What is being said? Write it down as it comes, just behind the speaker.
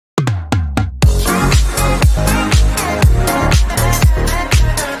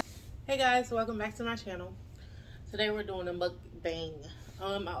guys, welcome back to my channel. Today we're doing a mukbang.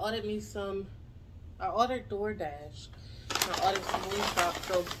 I ordered DoorDash. I ordered some Wingstop,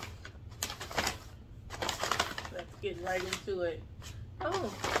 so let's get right into it.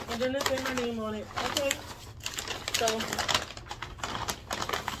 Oh, and then it say my name on it. Okay, so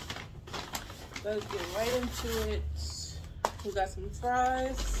let's get right into it. We got some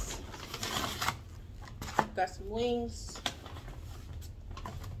fries, got some wings,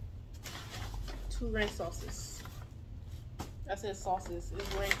 2 ranch sauces. I said sauces,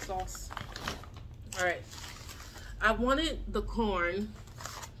 it's ranch sauce. All right, I wanted the corn,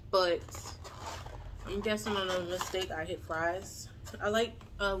 but I'm guessing on a mistake I hit fries. I like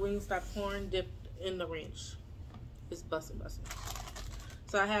Wingstop corn dipped in the ranch. It's bussin'.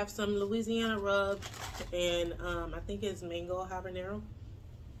 So I have some Louisiana rub and I think it's mango habanero.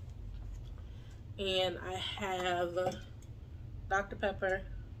 And I have Dr. Pepper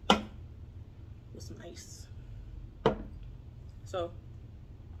with some ice. So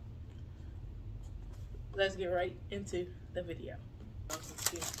let's get right into the video.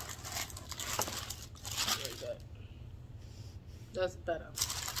 Very good. That's better.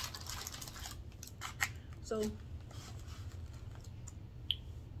 So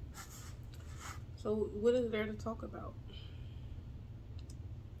what is there to talk about?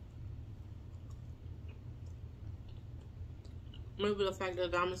 Maybe the fact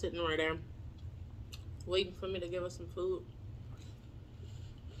that Dom is sitting right there waiting for me to give her some food.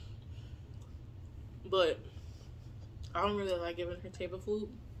 But I don't really like giving her table food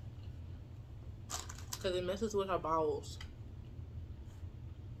because it messes with her bowels.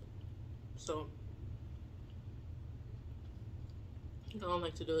 So I don't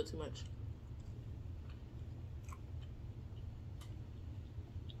like to do it too much.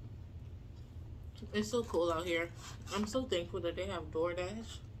 It's so cold out here. I'm so thankful that they have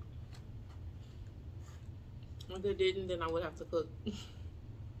DoorDash. If they didn't, then I would have to cook.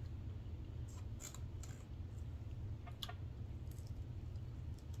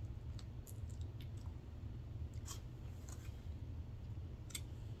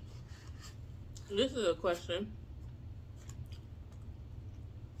 This is a question.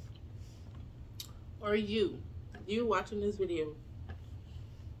 Are you watching this video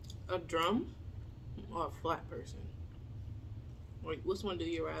a drum or a flat person? Like, which one do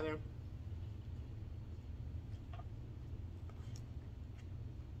you rather?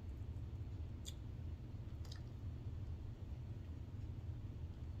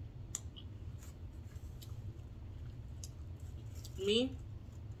 Me,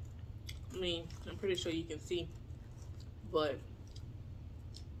 I'm pretty sure you can see, but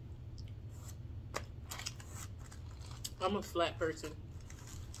I'm a flat person.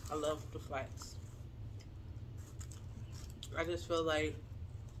 I love the flats. I just feel like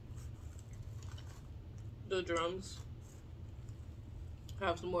the drums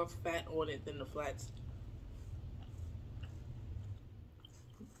have some more fat on it than the flats.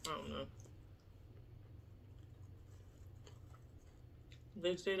 I don't know.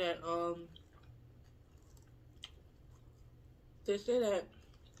 They say that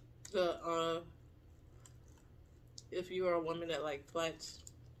the if you are a woman that like flats,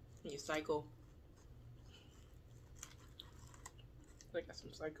 you cycle. I got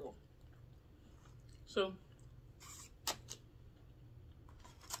some cycle. So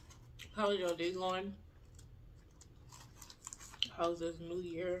how's your day going? How's this new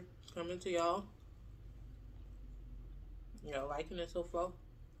year coming to y'all? Y'all liking it so far?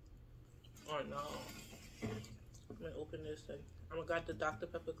 Or no? I'm gonna open this thing. I got the Dr.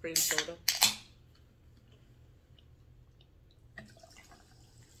 Pepper cream soda.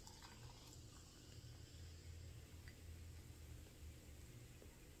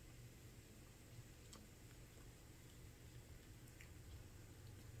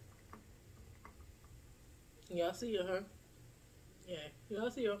 Y'all see her, huh? Yeah,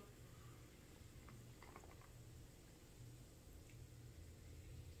 y'all see her.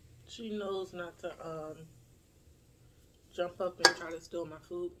 She knows not to jump up and try to steal my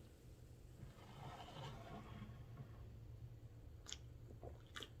food.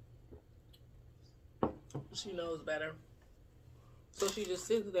 She knows better. So she just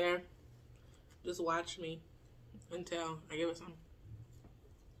sits there, just watch me until I give her some.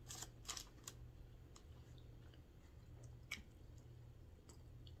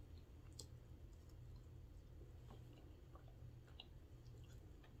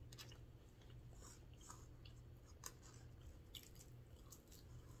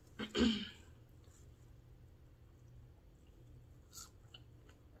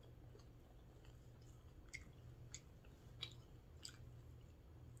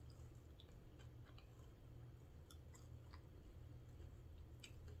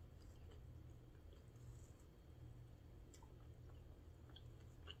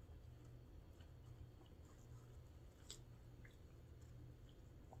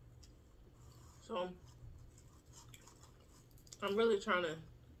 So I'm really trying to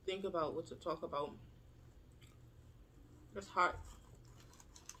think about what to talk about. It's hot.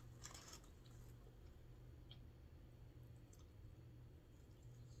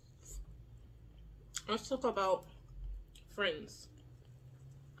 Let's talk about friends.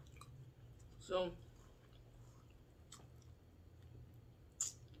 So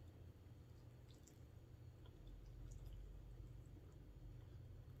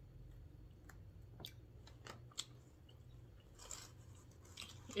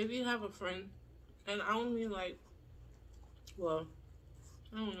if you have a friend, and I don't mean like, well,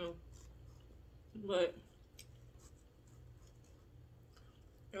 I don't know, but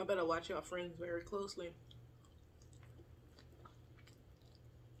y'all better watch your friends very closely.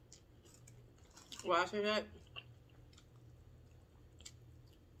 Why I say that?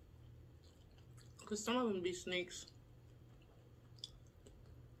 Because some of them be snakes.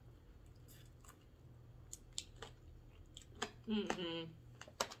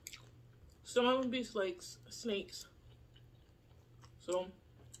 Some of them be snakes. So,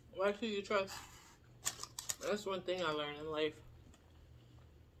 watch who you trust. That's one thing I learned in life.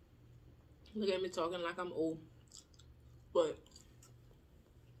 Look at me talking like I'm old. But,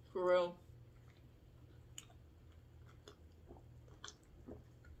 for real.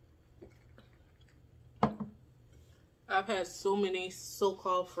 I've had so many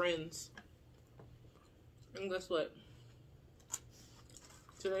so-called friends. And guess what?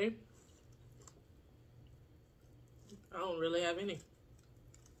 Today, I don't really have any.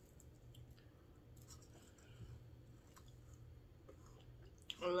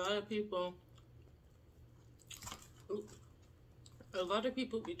 A lot of people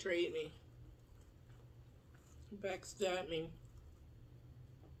betrayed me, backstabbed me.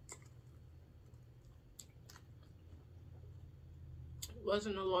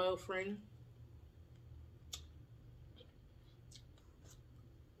 Wasn't a loyal friend.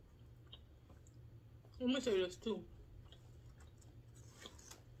 Let me say this too.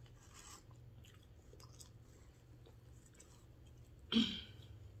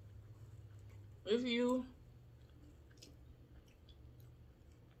 If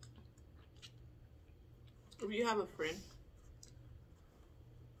you have a friend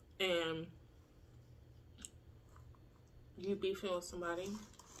and you beefing with somebody,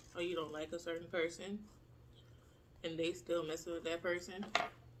 or you don't like a certain person and they still messing with that person,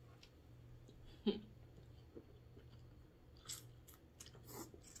 I'm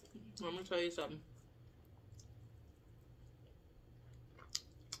gonna tell you something.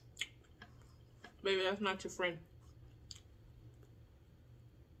 Baby, that's not your friend.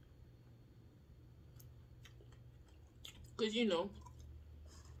 Because you know,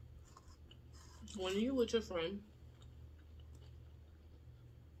 when you with your friend,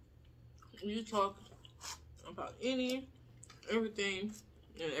 you talk about everything,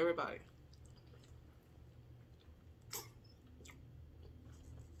 and everybody.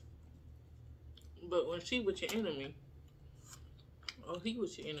 But when she with your enemy, or he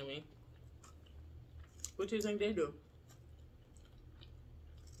with your enemy, what do you think they do?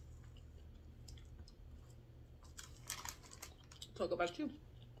 Talk about you.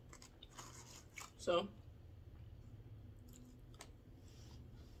 So,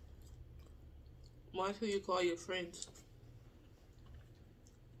 watch who you call your friends.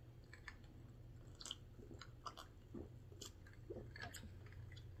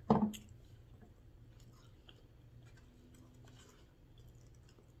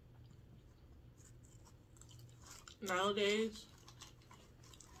 Nowadays,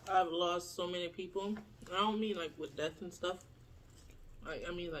 I've lost so many people. I don't mean like with death and stuff.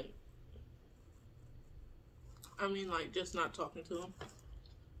 I mean like just not talking to them.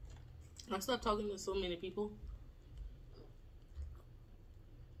 I stopped talking to so many people.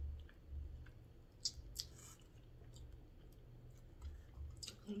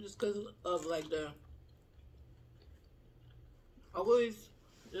 Just because of like the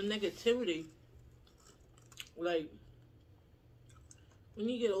negativity. Like, when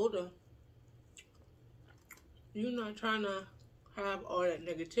you get older, you're not trying to have all that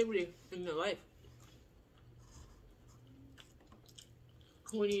negativity in your life.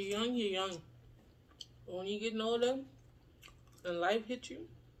 When you're young, you're young. But when you're getting older and life hits you,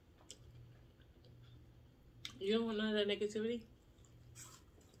 you don't want none of that negativity.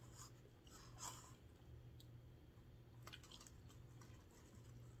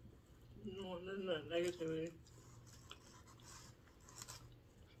 You don't want none of that negativity.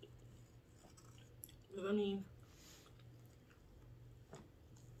 Because, I mean,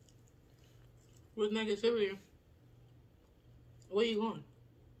 with negativity, where you going?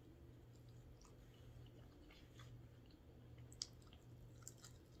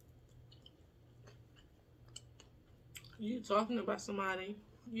 You talking about somebody,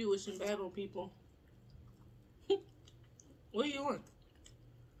 you wishing bad on people. What are you on?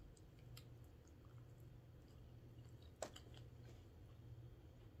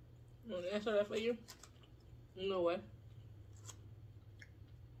 You want to answer that for you? No way.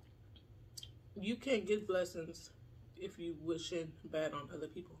 You can't get blessings if you wishing bad on other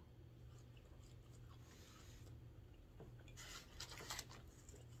people.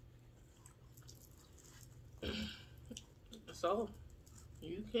 So,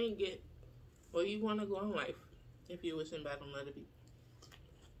 you can't get where you want to go in life if you're wishing bad on other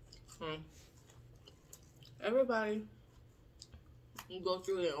people. Everybody go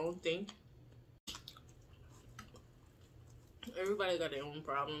through their own thing. Everybody got their own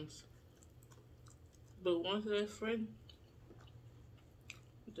problems. But once their friend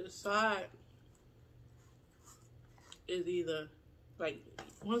decide is either, like,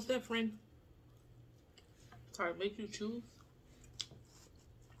 once that friend try to make you choose,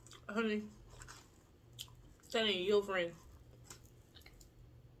 honey, that ain't your friend.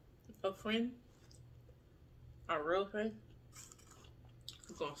 A friend, a real friend,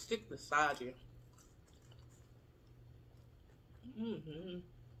 is gonna stick beside you.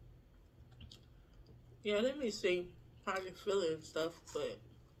 Yeah, let me see how you feel and stuff, but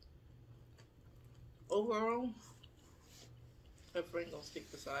overall, a friend gonna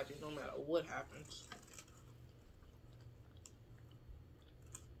stick beside you no matter what happens.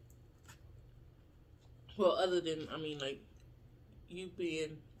 Well, other than, I mean, like, you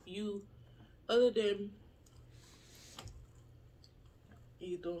being you, other than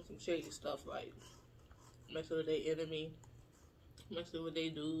you doing some shady stuff like messing with their enemy, messing with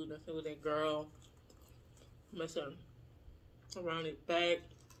their dude, messing with their girl, messing around their back,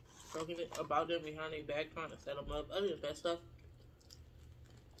 talking about them behind their back, trying to set them up, other than that stuff.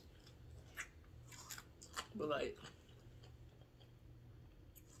 But like,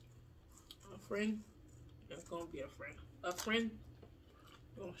 a friend is gonna be a friend. A friend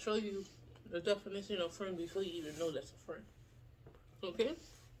gonna show you the definition of friend before you even know that's a friend. Okay?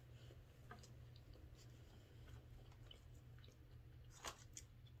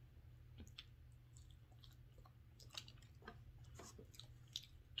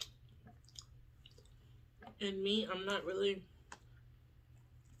 And me, I'm not really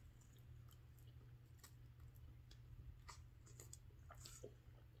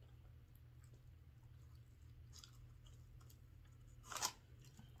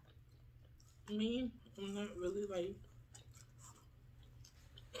I'm not really like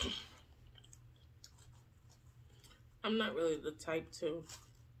I'm not really the type to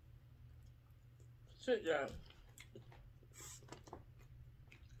sit down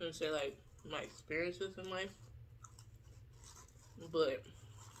and say like my experiences in life, but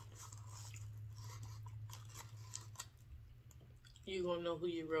you gonna know who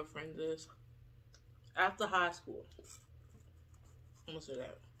your real friend is after high school. I'm gonna say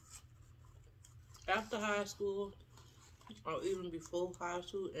that. After high school, or even before high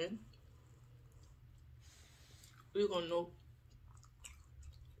school end, you're gonna know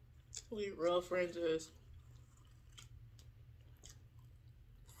who your real friends is.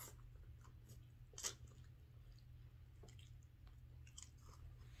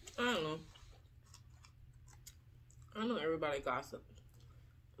 I don't know. I know everybody gossip,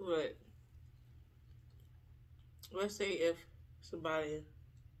 but let's say if somebody,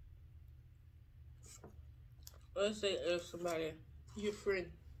 your friend,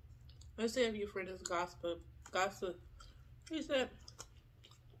 let's say if your friend is gossip, he said,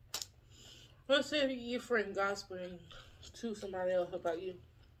 let's say if your friend gossiping to somebody else about you,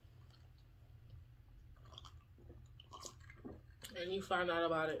 and you find out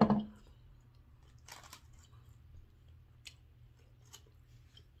about it.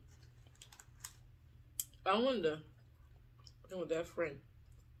 I wonder with that friend.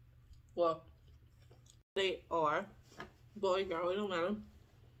 Well, they are boy, girl, it don't matter.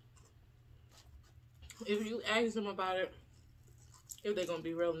 If you ask them about it, if they're gonna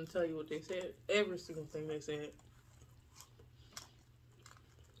be real and tell you what they said, every single thing they said.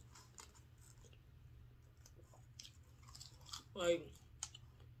 Like,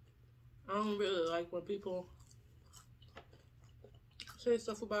 I don't really like when people say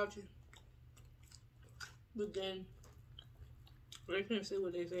stuff about you, but then they can't say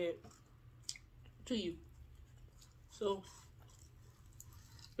what they said to you. So,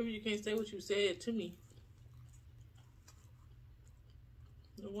 if you can't say what you said to me,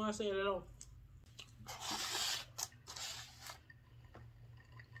 don't want to say it at all.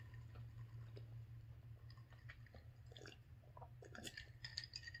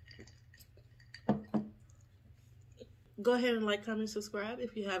 Go ahead and like, comment, subscribe.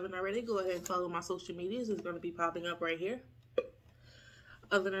 If you haven't already, go ahead and follow my social medias. It's going to be popping up right here.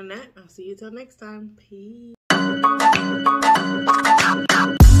 Other than that, I'll see you till next time. Peace.